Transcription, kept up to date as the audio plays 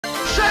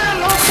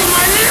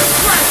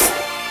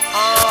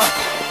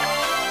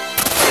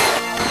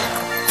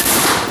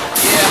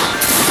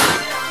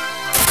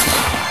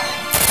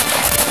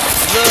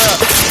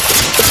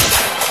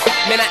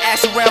Man, I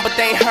asked around, but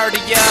they ain't heard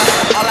of ya.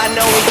 All I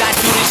know is I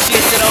do this shit,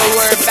 so don't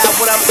worry about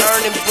what I'm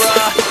earning, bruh.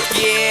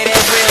 Yeah,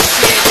 that real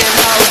shit, them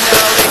hoes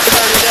know they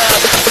turn it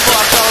up.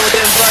 Fuck on with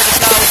them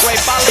vertigo. Great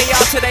follow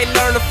y'all till they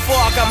learn to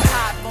fuck. I'm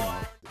hot,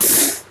 boy.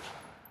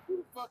 Who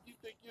the fuck you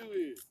think you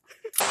is?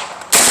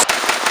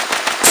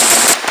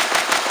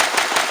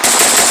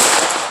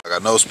 I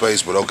got no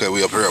space, but okay,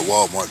 we up here at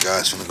Walmart,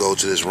 guys. Gonna go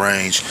to this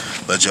range,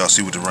 let y'all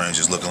see what the range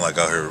is looking like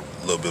out here.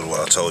 A little bit of what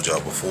I told y'all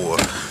before,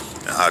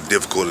 and how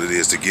difficult it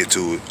is to get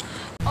to it.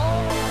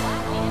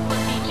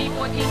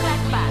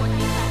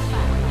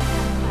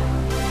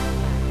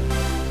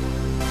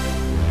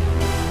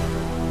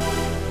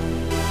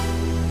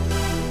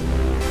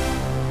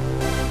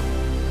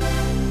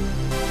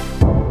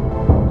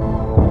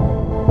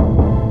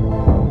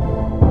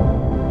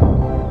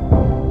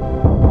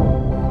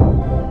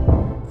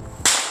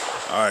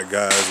 Alright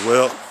guys,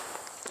 well,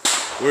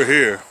 we're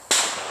here,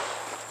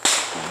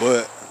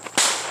 but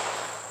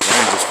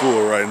range is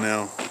full right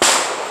now,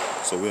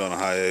 so we're on a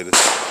hiatus.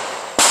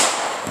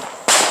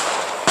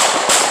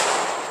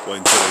 Wait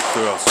until they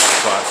clear out some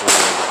spots or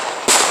whatever.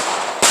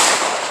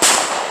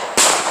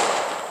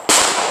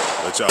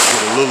 Let y'all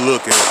get a little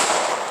look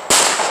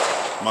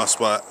at my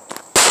spot,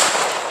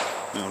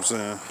 you know what I'm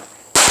saying?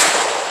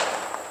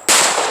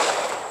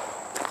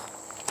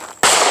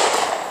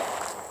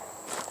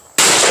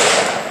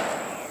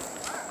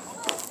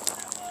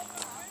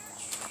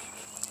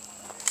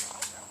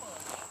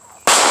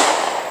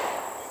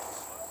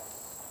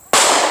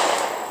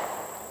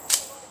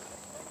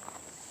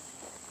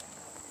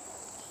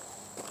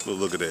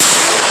 Look at that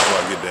before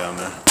I get down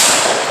there.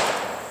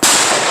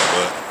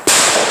 But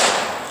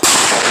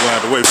we're gonna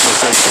have to wait for a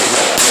second to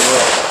fill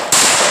up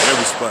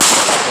every spot.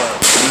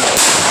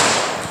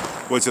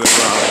 Wait till they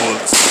run out of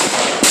bullets.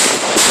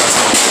 Got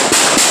some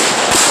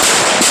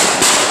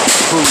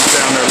crews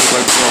down there. Looks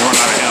like we're gonna run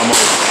out of ammo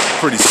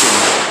pretty soon.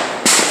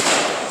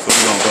 So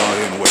we're gonna go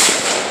ahead and wait.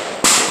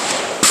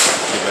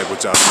 Get back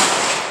with y'all.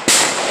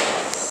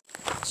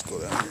 Let's go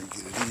down here and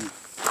get it in.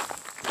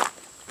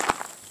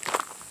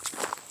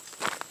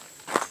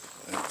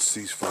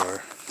 Ceasefire.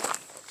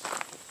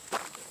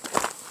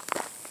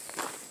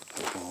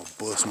 Hope I don't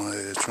bust my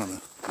ass trying to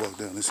walk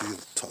down this hill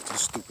to talk to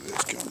this stupid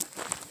ass camera.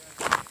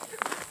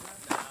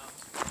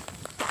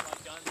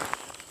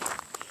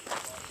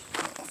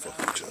 I'm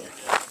fucking with y'all.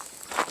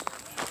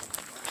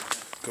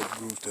 Couple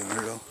grooves down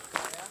here though.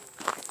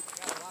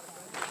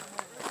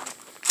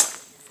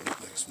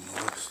 Make some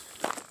noise.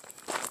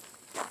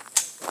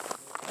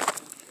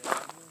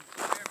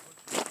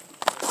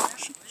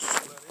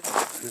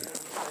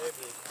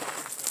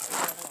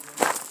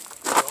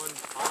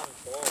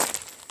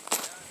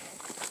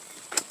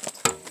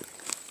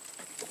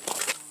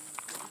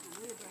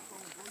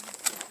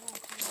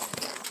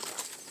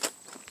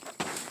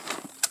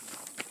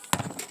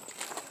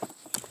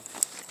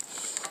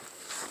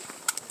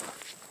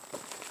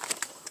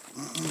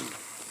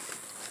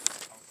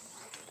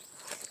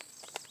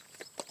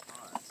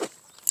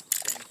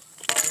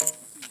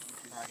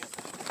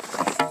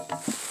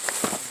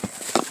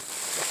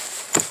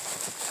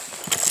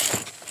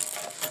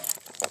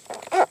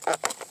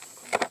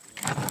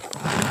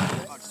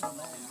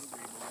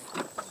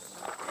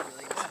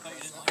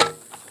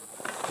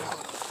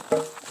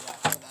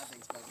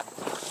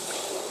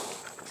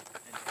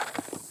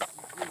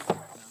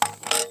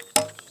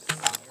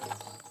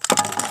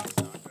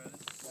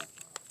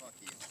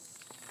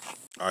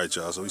 Alright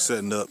y'all, so we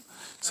setting up.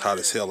 It's hot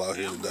as hell out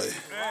here today.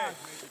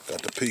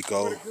 Got the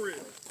Pico.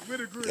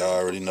 Y'all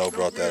already know,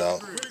 brought that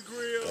out.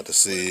 Got the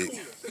Sig.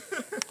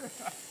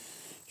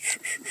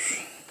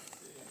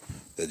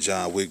 That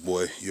John Wick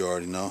boy, you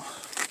already know.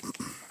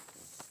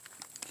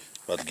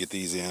 About to get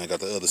these in. I got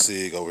the other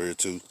Sig over here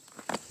too.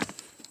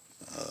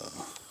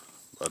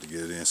 About to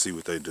get it in, see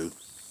what they do.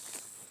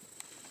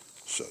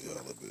 Show y'all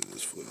a little bit of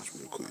this footage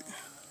real quick.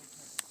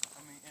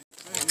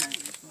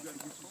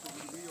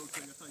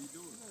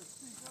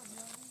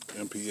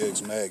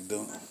 MPX mag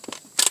done.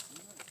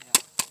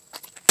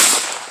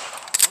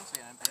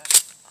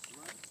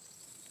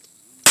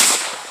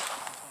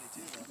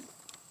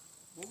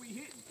 What we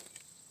hitting?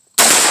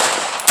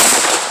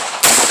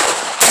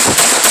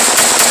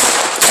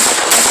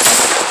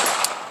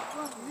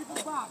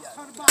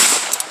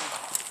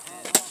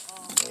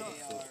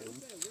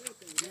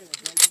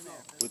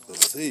 With the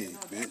Sig,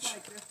 bitch.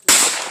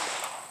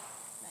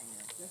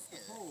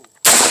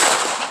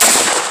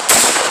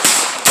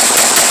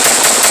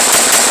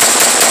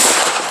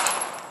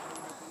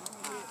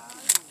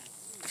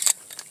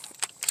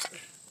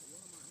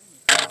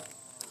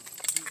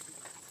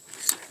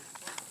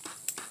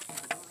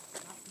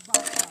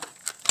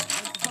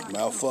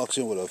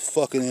 Malfunction with a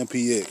fucking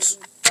MPX.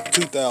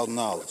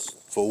 $2,000.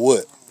 For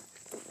what?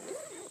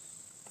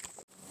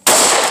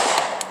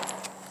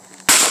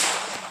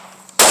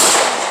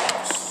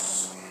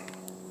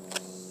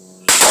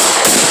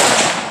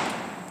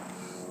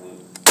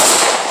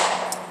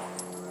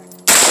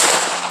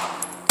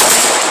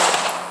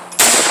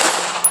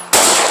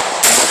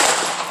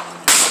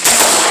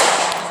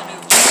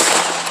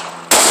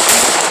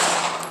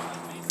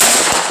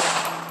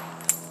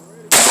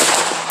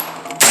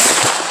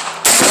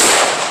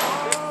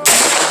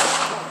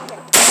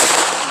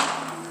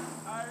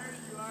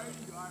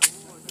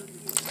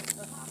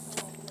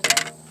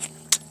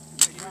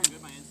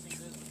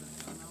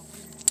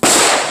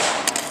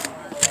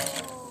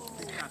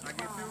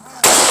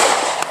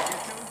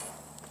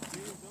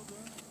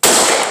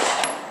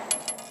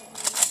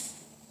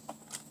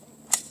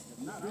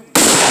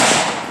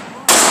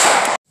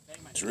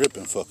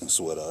 dripping fucking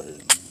sweat out here,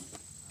 man.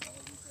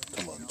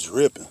 Come on,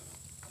 dripping.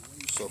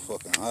 So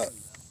fucking hot.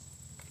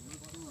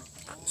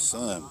 The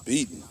sun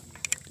beating.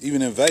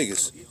 Even in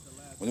Vegas,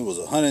 when it was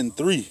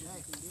 103,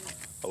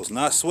 I was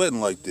not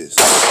sweating like this.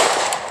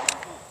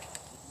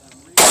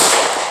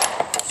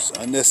 It's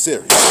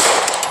unnecessary.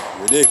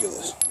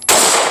 Ridiculous.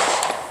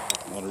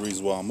 One of the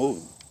reasons why I'm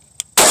moving.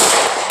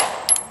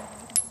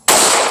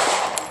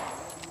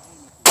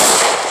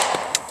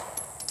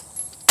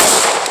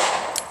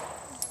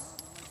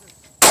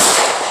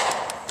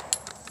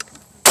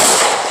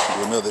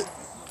 Do another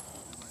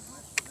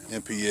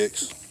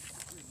MPX.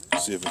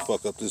 See if it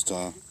fuck up this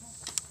time.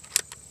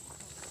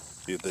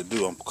 If they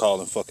do, I'm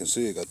calling fucking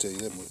Sig, I'll tell you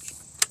that much.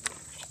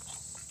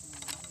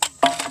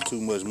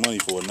 Too much money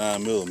for a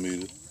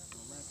 9mm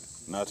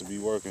not to be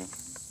working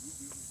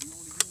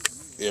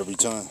every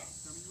time.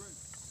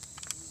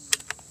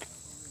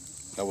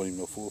 That wasn't even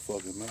no full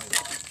fucking matter.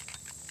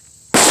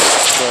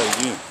 Try it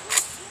again.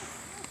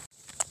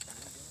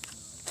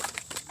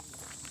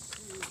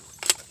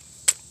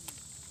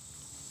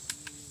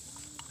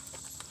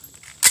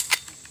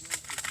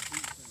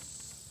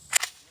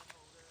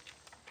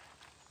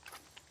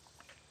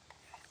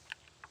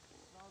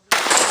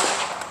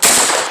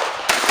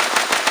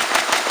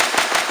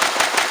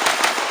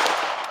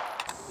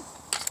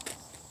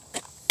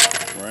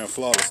 Ran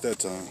flawless that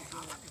time.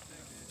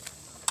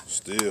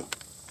 Still.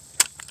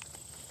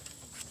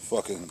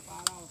 Fucking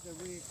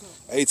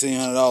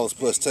 $1,800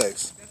 plus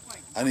tax.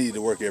 I need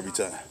to work every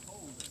time.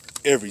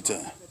 Every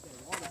time.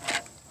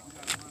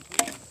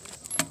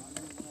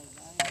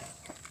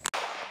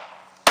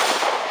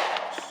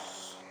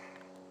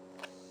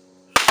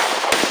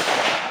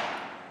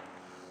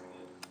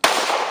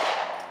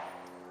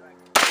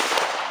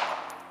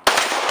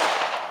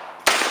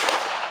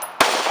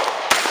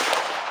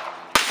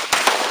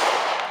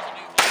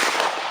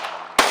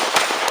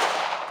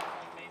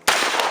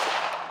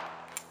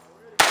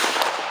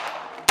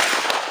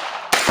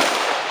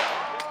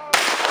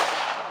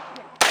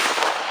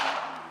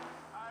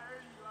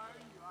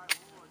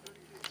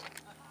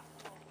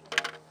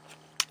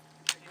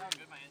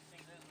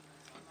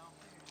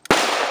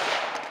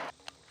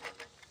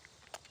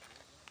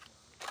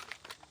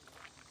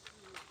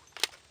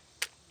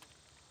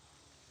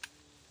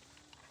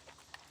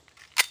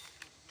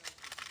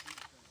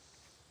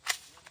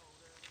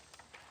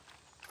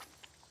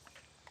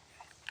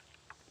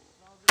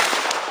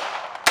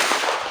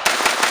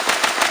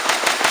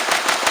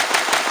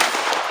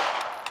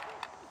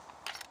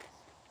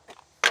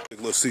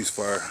 Little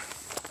ceasefire.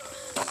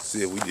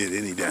 See if we did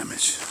any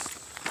damage.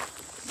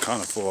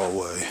 Kind of far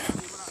away.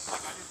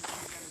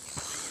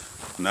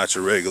 Not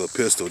your regular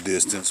pistol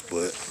distance,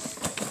 but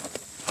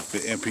the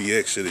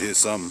MPX should have hit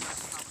something.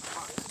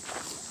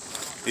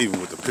 Even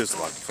with the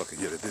pistol, I can fucking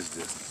hit at this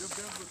distance.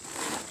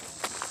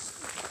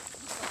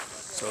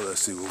 So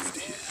let's see what we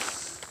did.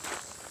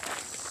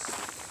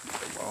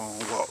 Long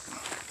walk.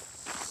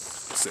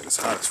 I said it's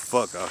hot as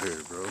fuck out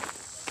here, bro.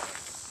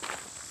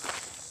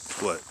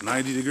 What,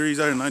 90 degrees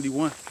out here,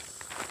 91?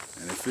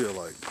 And it feel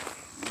like,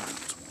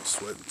 I'm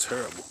sweating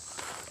terrible.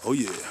 Oh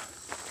yeah.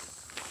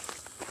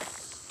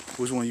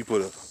 Which one you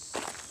put up?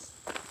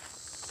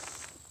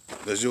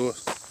 That's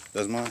yours?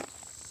 That's mine?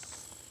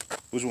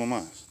 Which one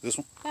mine? This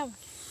one? That one.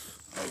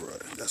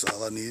 Alright, that's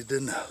all I needed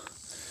to know.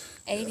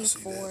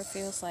 84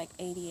 feels like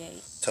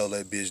 88. Told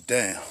that bitch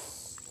down.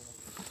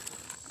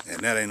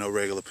 And that ain't no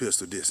regular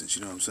pistol distance,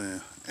 you know what I'm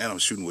saying? And I'm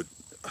shooting with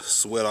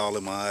sweat all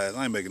in my eyes.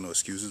 I ain't making no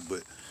excuses,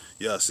 but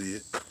y'all see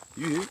it.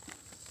 You hit.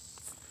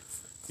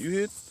 You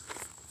hit.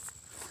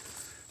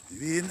 You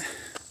hitting.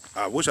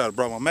 I wish I'd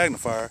brought my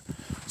magnifier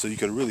so you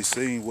could have really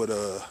seen what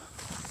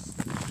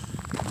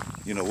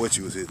you know what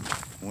you was hitting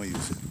when you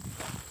was hitting.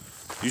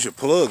 You should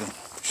plug them.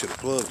 You should have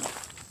plugged them.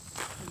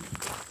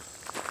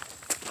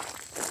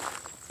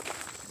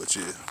 But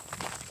yeah.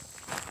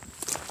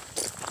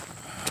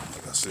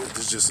 Like I said,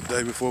 this is just a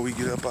day before we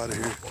get up out of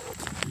here.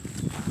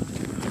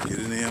 Get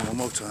it in one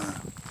more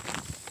time.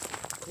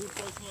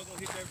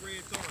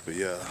 But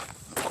yeah,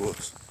 of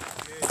course.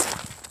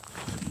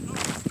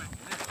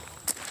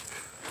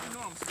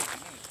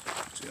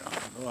 Yeah, I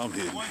know I'm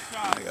hitting. I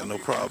ain't got no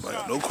problem. I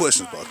got no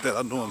questions about that.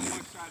 I know I'm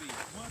hitting.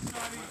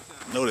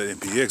 I know that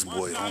MPX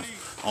boy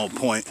on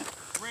point.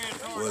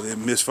 Whether it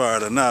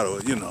misfired or not, or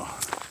you know,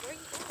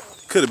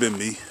 could have been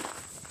me.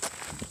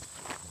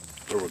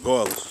 But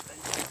regardless,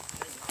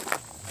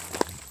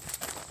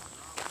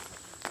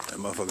 that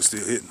motherfucker's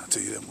still hitting. I'll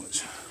tell you that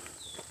much.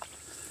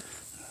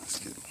 Let's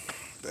get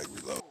back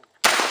reload.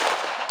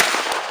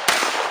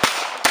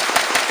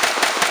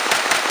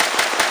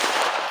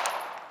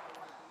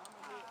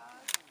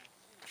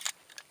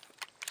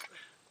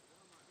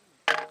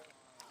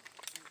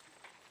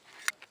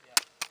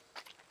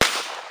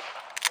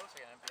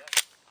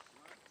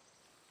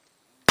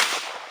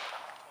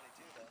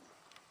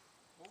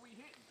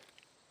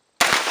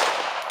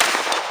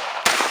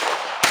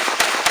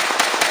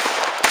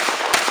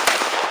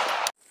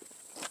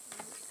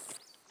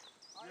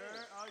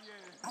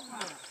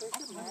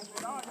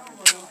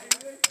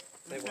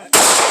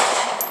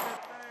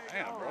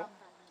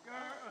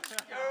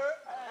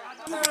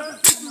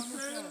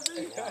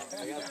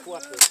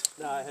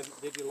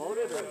 Did you load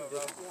it or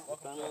just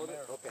unload it?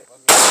 Okay.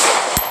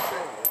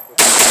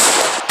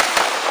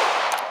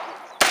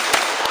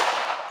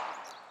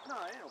 No,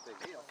 it ain't no big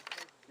deal.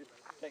 Just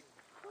take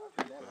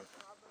that up.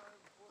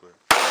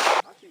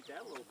 I'll shoot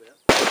that a little bit.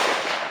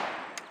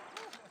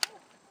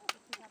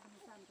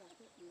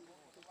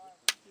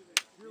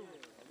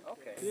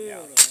 Okay.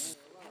 Yeah.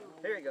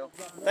 Here you go.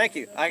 Thank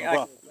you.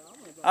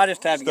 I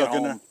just had to get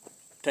home,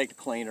 take the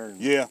cleaner. And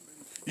yeah.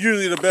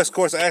 Usually the best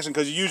course of action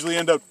because you usually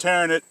end up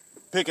tearing it,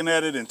 picking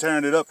at it, and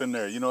tearing it up in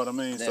there. You know what I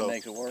mean? That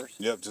makes it worse.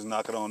 Yep, just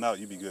knock it on out.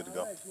 You'll be good to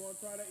go.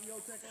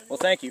 Well,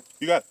 thank you.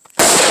 You got it.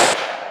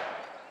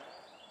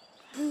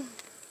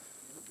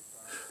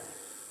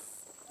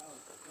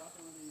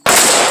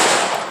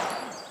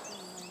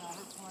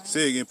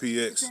 Sig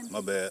MPX, my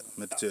bad,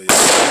 meant to tell you. Sig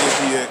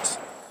MPX,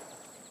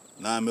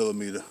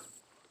 9mm.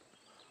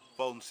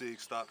 Folding Sig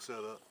stock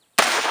setup.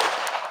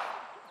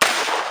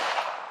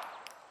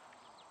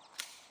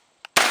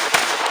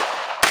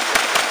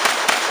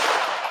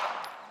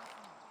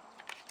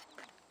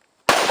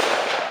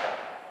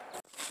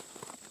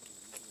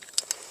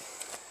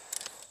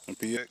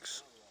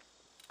 MPX.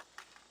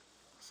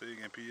 Sig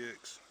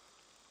MPX.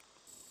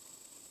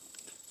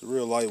 It's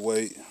real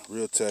lightweight,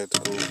 real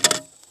tactical.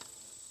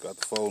 Got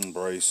the folding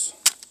brace.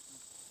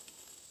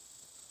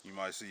 You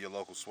might see your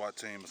local SWAT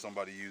team or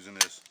somebody using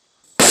this.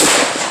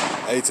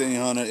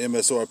 1800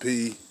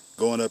 MSRP,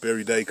 going up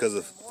every day because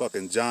of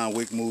fucking John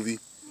Wick movie.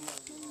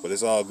 But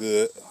it's all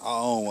good. I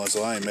own one,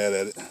 so I ain't mad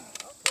at it.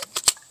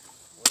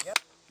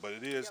 But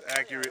it is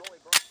accurate,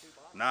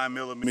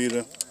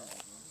 9mm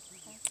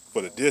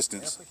for the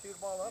distance.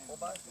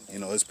 You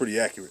know, it's pretty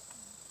accurate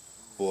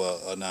for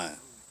a 9.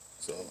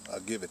 So I'll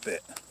give it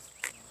that.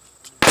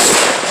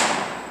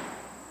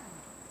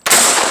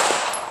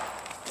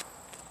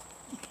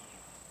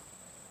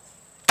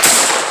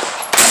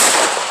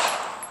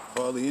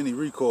 Hardly any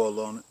recoil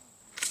on it.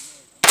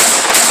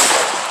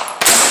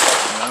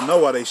 And I know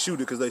why they shoot it,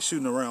 because they're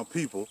shooting around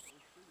people.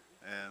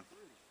 And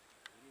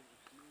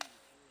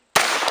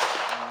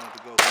I wanted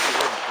to go through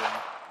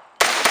everything.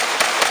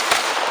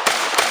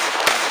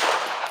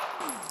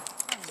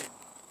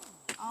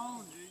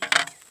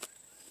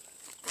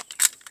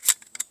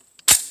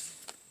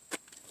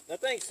 That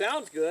thing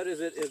sounds good.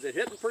 Is it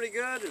hitting pretty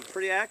good? Is it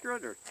pretty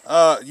accurate? Or?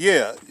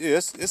 Yeah,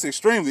 it's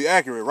extremely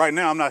accurate. Right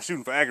now I'm not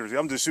shooting for accuracy.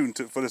 I'm just shooting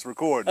for this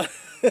recording.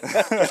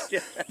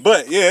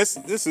 But yeah,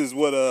 this is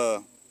what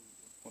all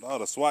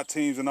the SWAT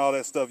teams and all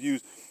that stuff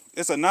use.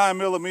 It's a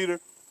 9mm,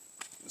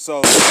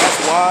 so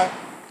that's why.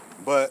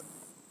 But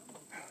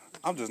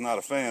I'm just not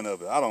a fan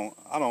of it. I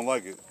don't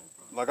like it.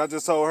 Like I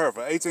just told her,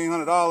 for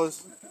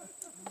 $1,800,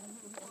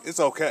 it's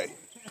okay.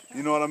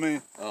 You know what I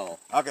mean? Oh.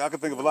 I can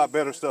think of a lot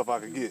better stuff I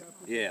could get.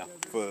 Yeah.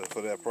 For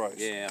that price.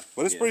 Yeah.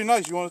 But it's pretty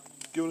nice. You want to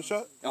give it a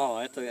shot? Oh,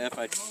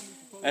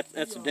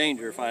 that's a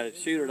danger. If I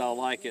shoot it, I'll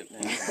like it.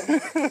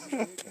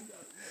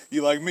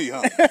 You like me,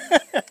 huh?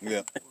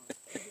 Yeah.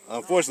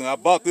 Unfortunately, I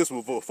bought this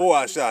one before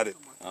I shot it,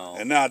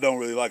 and now I don't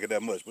really like it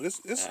that much. But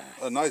it's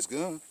a nice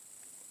gun.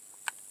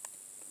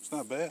 It's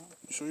not bad.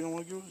 You sure you don't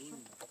want to give it a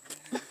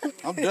shot?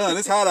 I'm done.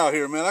 It's hot out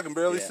here, man. I can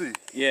barely see.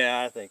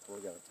 Yeah, I think we're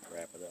gonna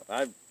wrap it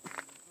up.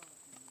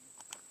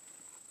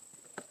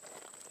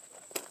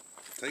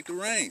 Take the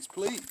reins,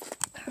 please.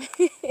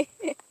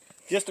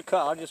 Just a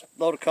couple. I'll just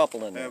load a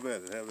couple in there. Have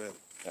at it. Have at it.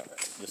 All right.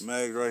 Just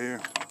mags right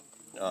here.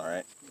 All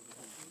right.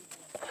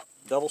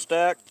 Double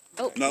stack.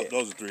 Oh. No,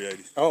 those are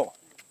 380s. Oh.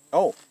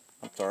 Oh.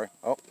 I'm sorry.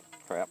 Oh,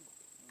 crap.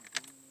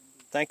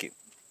 Thank you.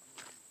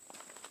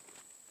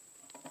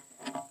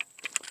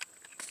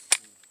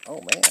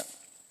 Oh man.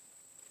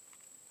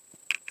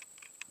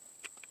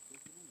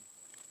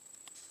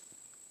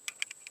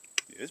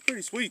 It's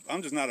pretty sweet.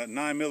 I'm just not a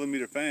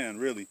 9mm fan,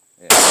 really.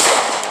 Yeah.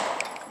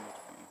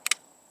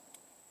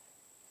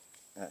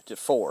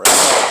 Just 4.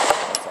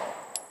 That's all.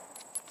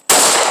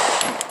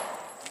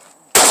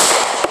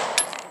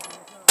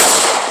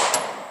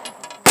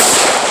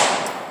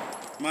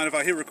 Mind if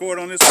I hit record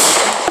on this?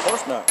 Of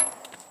course not.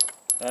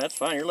 That's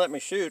fine. You're letting me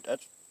shoot.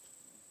 That's.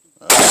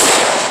 Good to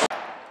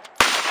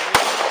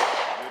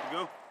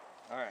go.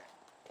 All right.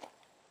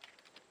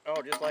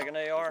 Oh, just like an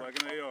AR?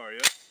 Just like an AR, yeah.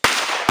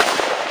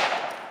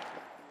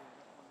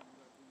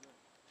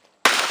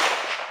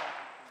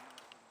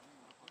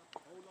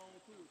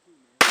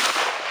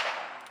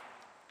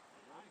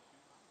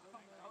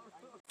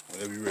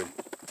 Whenever you're ready.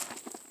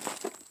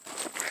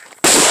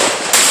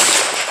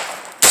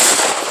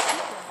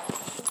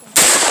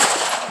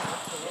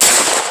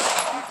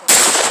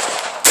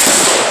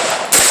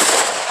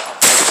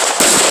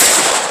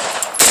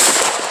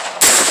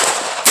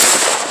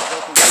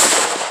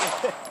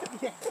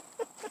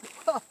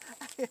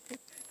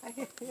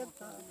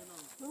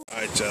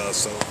 Alright y'all,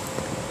 so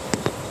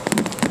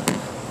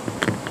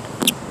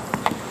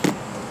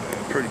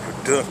pretty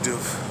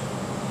productive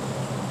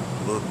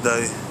little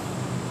day.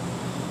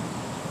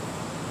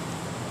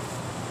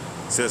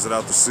 Tested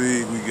out the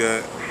Sig we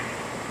got.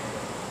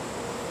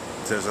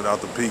 Tested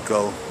out the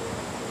Pico.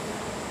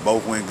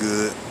 Both went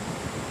good.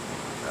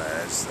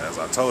 As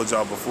I told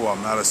y'all before,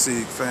 I'm not a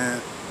Sig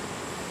fan.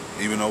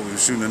 Even though we were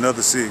shooting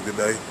another Sig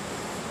today.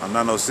 I'm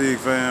not no Sig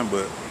fan,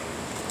 but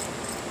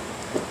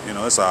you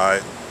know, it's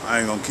alright. I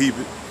ain't gonna keep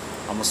it.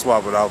 I'm gonna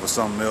swap it out for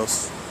something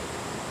else.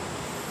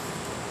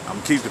 I'm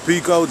gonna keep the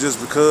Pico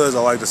just because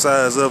I like the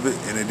size of it,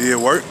 and it did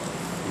work.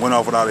 Went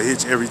off without a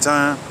hitch every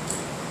time.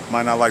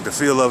 Might not like the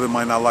feel of it,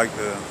 might not like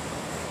the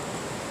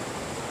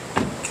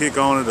kick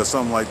on it or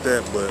something like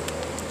that, but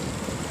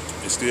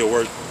it still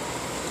worked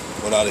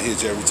without a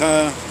hitch every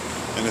time.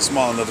 And it's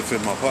small enough to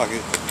fit in my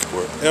pocket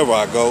wherever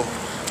I go.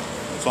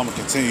 So I'm gonna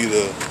continue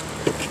to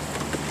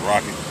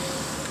rock it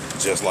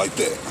just like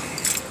that.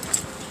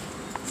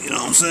 You know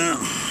what I'm saying?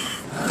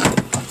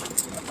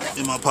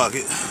 In my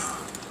pocket,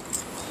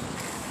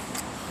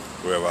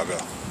 wherever I go.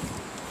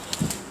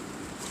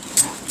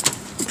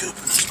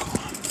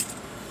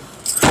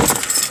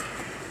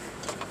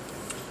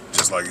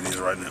 Just like it is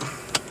right now.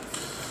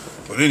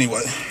 But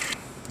anyway,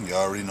 you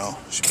already know,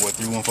 it's your boy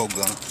 314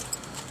 Gunner.